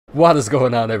What is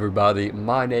going on, everybody?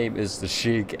 My name is the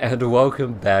Shig and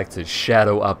welcome back to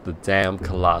Shadow of the damn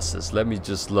Colossus. Let me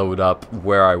just load up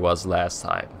where I was last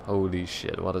time. Holy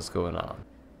shit, what is going on?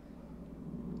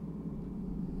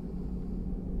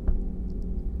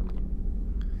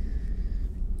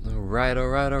 Alright.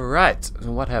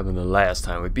 So what happened the last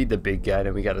time? We beat the big guy,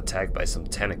 then we got attacked by some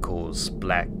tentacles,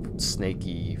 black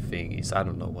snaky thingies. I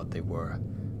don't know what they were.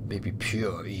 Maybe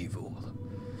pure evil.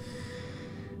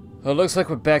 Well, it looks like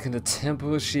we're back in the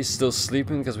temple. She's still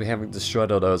sleeping because we haven't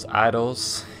destroyed all those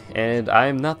idols. And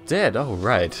I'm not dead. Oh,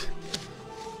 right.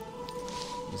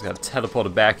 Just got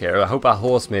teleported back here. I hope our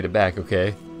horse made it back,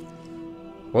 okay?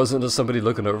 Wasn't there somebody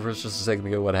looking over us just a second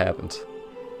ago? What happened?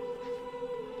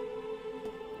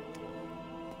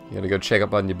 You gotta go check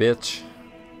up on your bitch.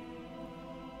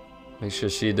 Make sure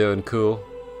she's doing cool.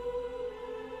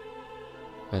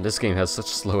 Man, this game has such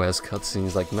slow-ass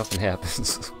cutscenes, like nothing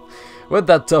happens. Where'd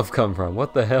that dove come from?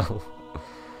 What the hell?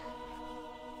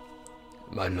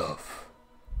 My love,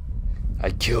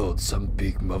 I killed some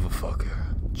big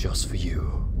motherfucker just for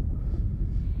you.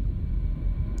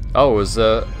 Oh, is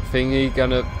the thingy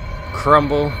gonna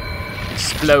crumble?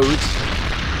 Explode?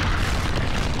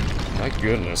 My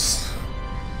goodness.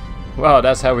 Wow,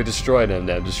 that's how we destroy them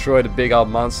then. Destroy the big old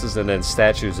monsters and then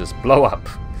statues just blow up.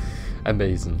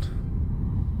 Amazing.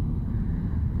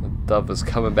 The dove is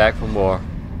coming back for more.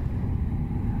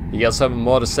 You got something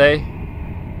more to say?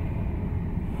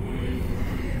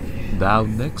 Thou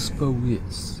next foe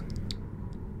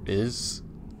Is?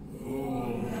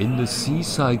 in the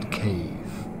seaside cave.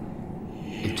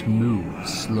 It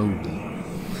moves slowly.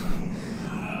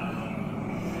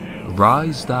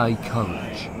 Rise thy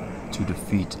courage to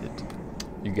defeat it.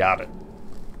 You got it.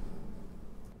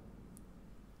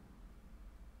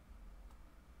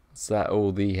 What's that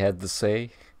all he had to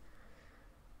say?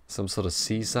 Some sort of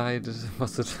seaside?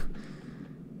 Was it?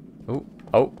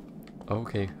 Oh,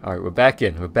 okay. Alright, we're back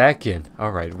in.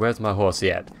 Alright, where's my horse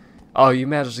at? Oh, you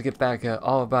managed to get back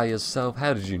all by yourself?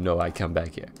 How did you know I'd come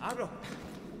back here?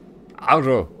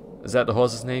 Aro. Is that the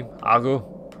horse's name? Aro?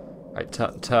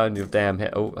 Alright, turn your damn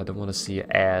head. Oh, I don't want to see your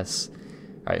ass.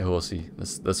 Alright, horsey.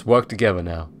 Let's work together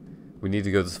now. We need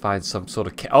to go to find some sort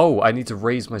of oh, I need to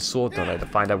raise my sword tonight to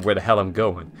find out where the hell I'm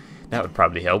going. That would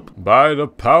probably help. By the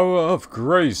power of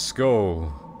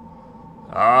Grayskull,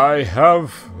 I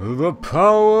have the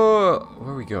power.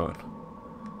 Where are we going?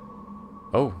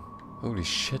 Oh, holy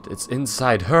shit! It's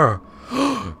inside her.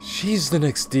 She's the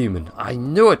next demon. I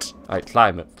knew it. Alright,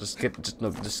 climb it. Just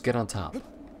get on top.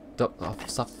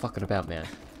 Stop fucking about, man.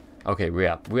 Okay, we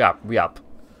up.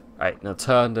 Alright, now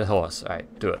turn the horse.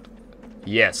 Alright, do it.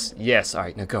 Yes.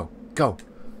 Alright, now go.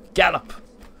 Gallop.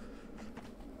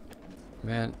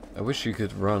 Man, I wish you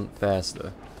could run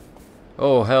faster.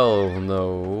 Oh, hell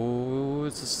no.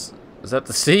 Is that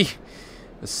the sea?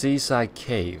 The seaside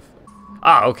cave.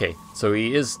 Ah, okay. So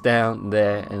he is down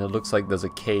there, and it looks like there's a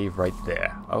cave right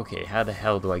there. Okay, how the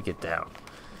hell do I get down?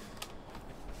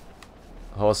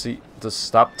 Horsey, just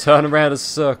stop turning around in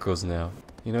circles now.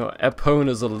 You know,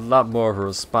 Epona's a lot more of a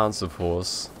responsive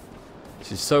horse.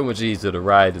 She's so much easier to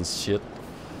ride and shit.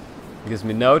 It gives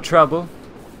me no trouble.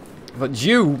 But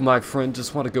you, my friend,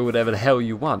 just want to go whatever the hell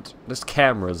you want. This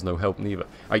camera is no help neither.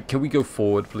 Alright, can we go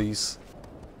forward, please?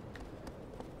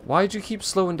 Why'd you keep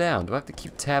slowing down? Do I have to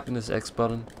keep tapping this X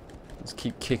button? Just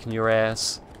keep kicking your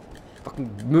ass?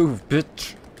 Fucking move,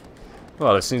 bitch.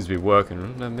 Well, it seems to be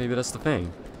working. Maybe that's the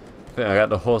thing. I got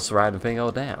the horse riding thing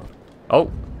all down.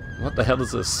 Oh, what the hell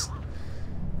is this?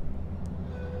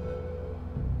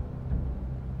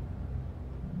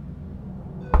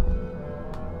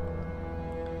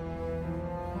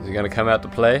 Is he gonna come out to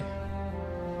play?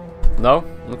 No?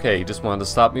 Okay, he just wanted to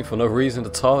stop me for no reason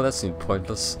at all. That seemed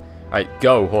pointless. Alright,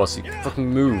 go, horsey. Fucking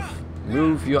move.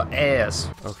 Move your ass.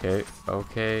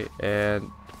 Okay, and...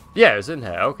 yeah, it's in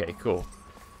here. Okay, cool.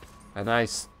 A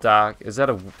nice dark... is that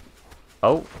a...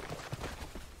 oh.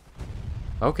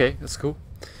 Okay, that's cool.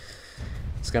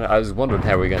 I was wondering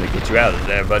how we're gonna get you out of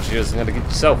there, but you're just gonna get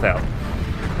yourself out.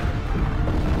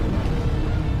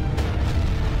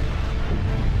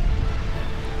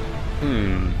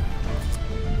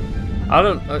 I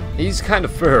don't... he's kind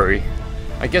of furry.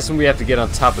 I guess when we have to get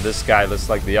on top of this guy looks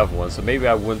like the other one, so maybe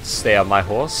I wouldn't stay on my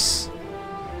horse.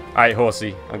 Alright,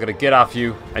 horsey, I'm gonna get off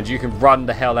you, and you can run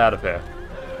the hell out of here.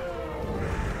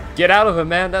 Get out of here,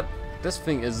 man. This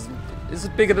thing is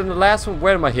it bigger than the last one?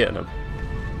 Where am I hitting him?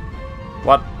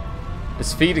 What?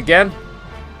 His feet again?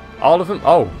 All of them?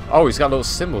 Oh, he's got little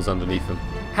symbols underneath him.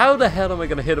 How the hell am I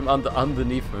gonna hit him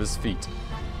underneath of his feet?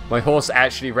 My horse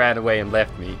actually ran away and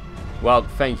left me. Well,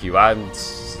 thank you. I'm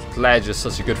glad you're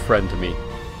such a good friend to me.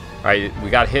 Alright, we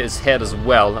gotta hit his head as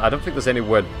well. I don't think there's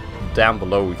anywhere down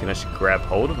below we can actually grab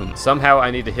hold of him. Somehow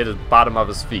I need to hit the bottom of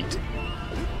his feet.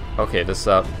 Okay, this,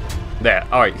 there.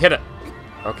 Alright, hit it.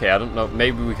 Okay, I don't know.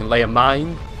 Maybe we can lay a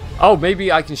mine? Oh,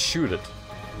 maybe I can shoot it.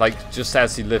 Like, just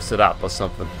as he lifts it up or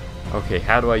something. Okay,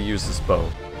 how do I use this bow?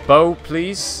 Bow,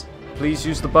 please? Please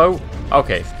use the bow?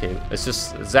 Okay, okay. It's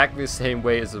just exactly the same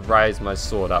way as I rise my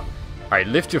sword up. Alright,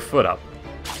 lift your foot up.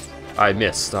 I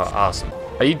missed. Oh, awesome.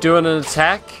 Are you doing an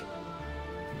attack?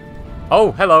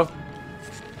 Oh, hello.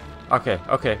 Okay,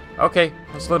 okay, okay.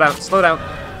 Slow down, slow down.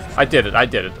 I did it, I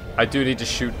did it. I do need to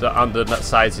shoot the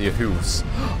undersides of your hooves.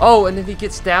 Oh, and then he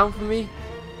gets down for me?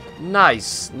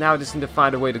 Nice. Now I just need to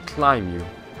find a way to climb you.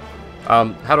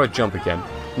 How do I jump again?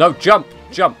 No, jump!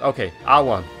 Jump! Okay,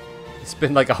 R1. It's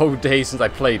been like a whole day since I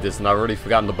played this and I've already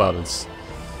forgotten the buttons.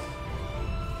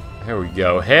 Here we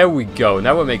go, here we go.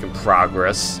 Now we're making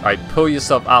progress. Alright, pull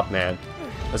yourself up, man.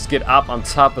 Let's get up on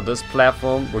top of this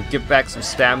platform. We'll get back some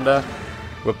stamina.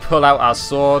 We'll pull out our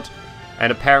sword.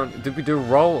 And apparently, did we do a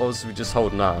roll or was we just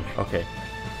holding on? Okay.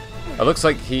 It looks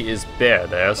like he is bare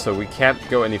there, so we can't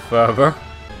go any further.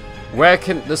 Where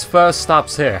can... This first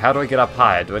stops here. How do I get up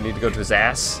high? Do I need to go to his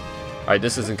ass? Alright,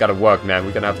 this isn't gonna work, man.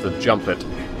 We're gonna have to jump it.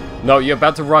 No, you're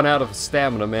about to run out of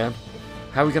stamina, man.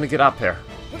 How are we gonna get up here?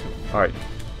 Alright.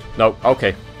 No,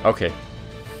 okay, okay.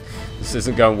 This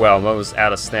isn't going well. I'm almost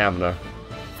out of stamina.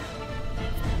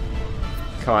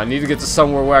 Come on, I need to get to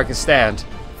somewhere where I can stand.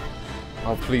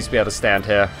 Oh, please be able to stand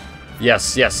here.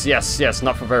 Yes, yes, yes, yes.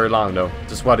 Not for very long, though.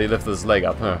 Just while he lifted his leg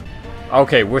up, huh?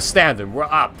 Okay, we're standing. We're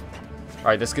up.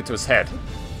 Alright, let's get to his head.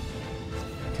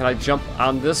 Can I jump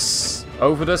on this?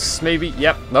 Over this, maybe?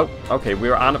 Yep. Nope. Okay, we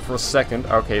were on it for a second.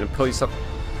 Okay, then pull yourself...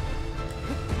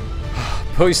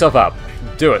 Pull yourself up.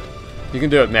 Do it. You can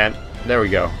do it, man. There we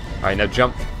go. Alright, now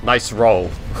jump. Nice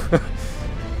roll.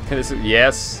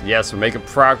 Yes, yes, we're making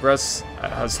progress.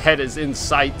 His head is in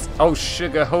sight. Oh,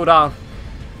 sugar, hold on.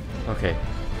 Okay.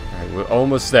 Alright, we're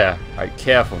almost there. Alright,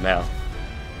 careful now.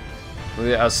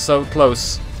 We are so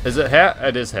close. Is it hair?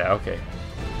 It is hair, okay.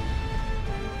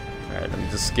 Alright, let me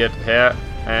just get hair.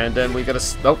 And then we gotta...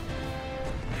 Nope.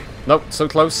 Nope, so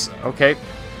close. Okay.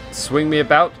 Swing me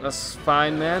about. That's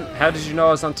fine, man. How did you know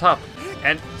I was on top?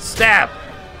 And stab!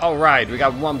 Alright, we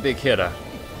got one big hitter.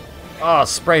 Oh,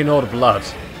 spraying all the blood.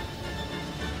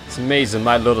 It's amazing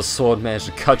my little sword managed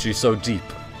to cut you so deep.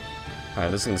 Alright,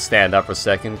 I'm just gonna stand up for a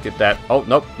second. Get that. Oh,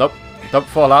 nope, nope. Don't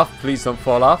fall off. Please don't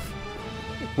fall off.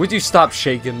 Would you stop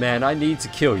shaking, man? I need to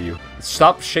kill you.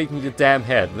 Stop shaking your damn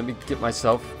head. Let me get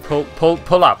myself...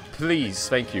 Pull up. Please.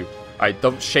 Thank you. Alright,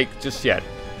 don't shake just yet.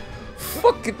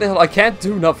 Fucking hell, I can't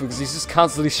do nothing because he's just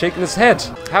constantly shaking his head.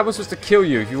 How am I supposed to kill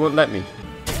you if you won't let me?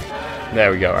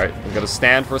 There we go. Alright, I'm gonna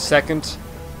stand for a second.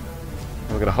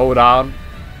 We're gonna hold on.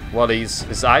 While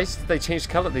his eyes, did they change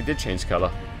color? They did change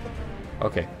color.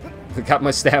 Okay. I got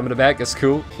my stamina back. That's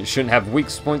cool. You shouldn't have weak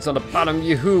points on the bottom of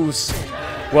your hooves.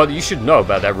 Well, you should know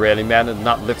about that, really, man, and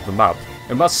not lift them up.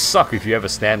 It must suck if you ever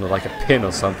stand on like a pin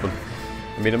or something.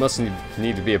 I mean, it must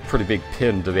need to be a pretty big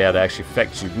pin to be able to actually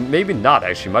affect you. Maybe not,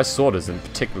 actually. My sword isn't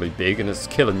particularly big, and it's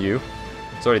killing you.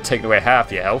 It's already taken away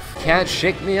half your health. Can't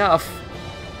shake me off.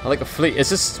 I like a flea. Is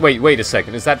this... Wait a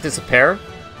second. Is that disappear?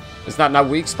 Is that not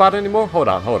weak spot anymore? Hold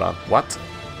on, hold on. What?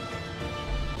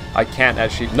 I can't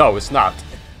actually... No, it's not.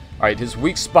 Alright, his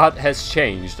weak spot has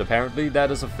changed. Apparently, that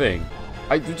is a thing.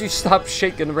 Did you stop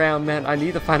shaking around, man? I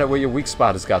need to find out where your weak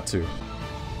spot has got to.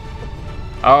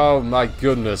 Oh, my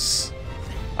goodness.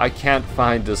 I can't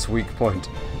find this weak point.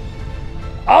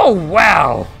 Oh,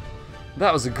 wow!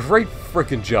 That was a great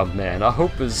freaking jump, man. I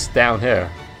hope it's down here.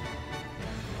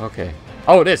 Okay.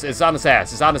 Oh, it is. It's on his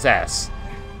ass. It's on his ass.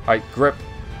 Alright, grip.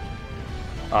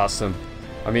 Awesome.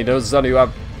 I mean, those only I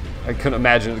couldn't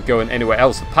imagine it going anywhere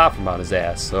else apart from on his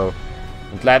ass. So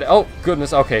I'm glad. Oh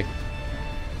goodness. Okay.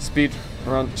 Speed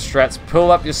run strats. Pull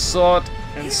up your sword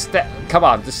and stab. Come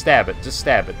on, just stab it. Just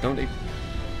stab it. Don't.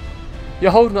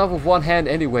 You're holding up with one hand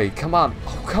anyway. Come on.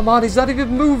 Oh, come on. He's not even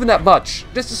moving that much.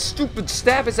 This is stupid.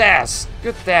 Stab his ass.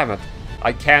 Good damn it.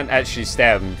 I can't actually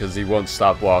stab him because he won't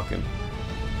stop walking.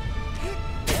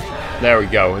 There we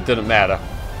go. It didn't matter.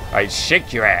 Alright,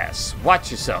 shake your ass.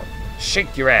 Watch yourself.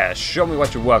 Shake your ass. Show me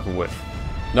what you're working with.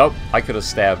 Nope, I could have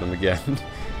stabbed him again.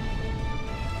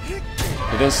 He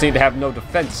doesn't seem to have no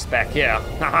defense back here.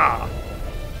 Haha.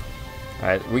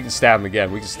 Alright, we can stab him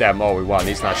again. We can stab him all we want.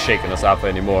 He's not shaking us up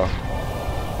anymore.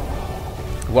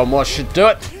 One more should do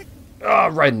it. Oh,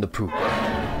 right in the poop.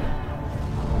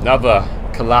 Another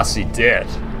Colossi dead.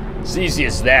 It's easy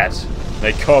as that.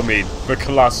 They call me the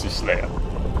Colossi Slayer.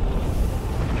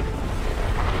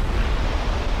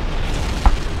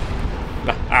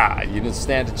 Ah, you didn't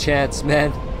stand a chance,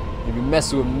 man. If you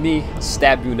mess with me, I'll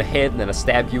stab you in the head and then I'll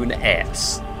stab you in the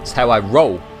ass. That's how I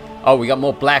roll. Oh, we got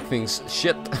more black things.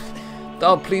 Shit.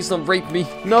 Oh, please don't rape me.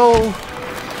 No.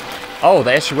 Oh,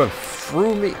 they actually went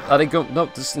through me. Are they going? No,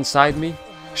 just inside me.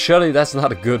 Surely that's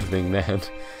not a good thing, man.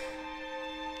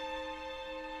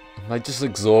 Am I just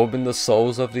absorbing the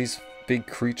souls of these big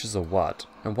creatures or what?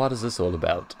 And what is this all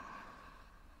about?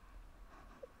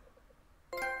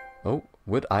 Oh,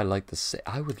 would I like to save?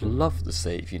 I would love to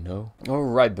save, you know.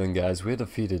 Alright then guys, we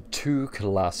defeated 2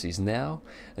 Colossus now.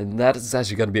 And that is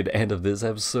actually going to be the end of this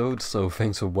episode. So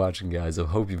thanks for watching guys, I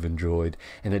hope you've enjoyed.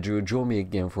 And that you'll join me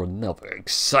again for another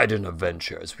exciting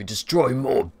adventure as we destroy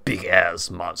more big ass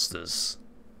monsters.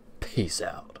 Peace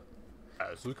out.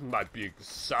 Look at my big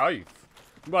scythe.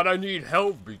 But I need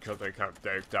help because I can't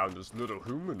take down this little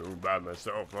human by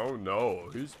myself. Oh no,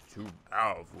 he's too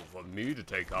powerful for me to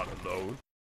take out alone.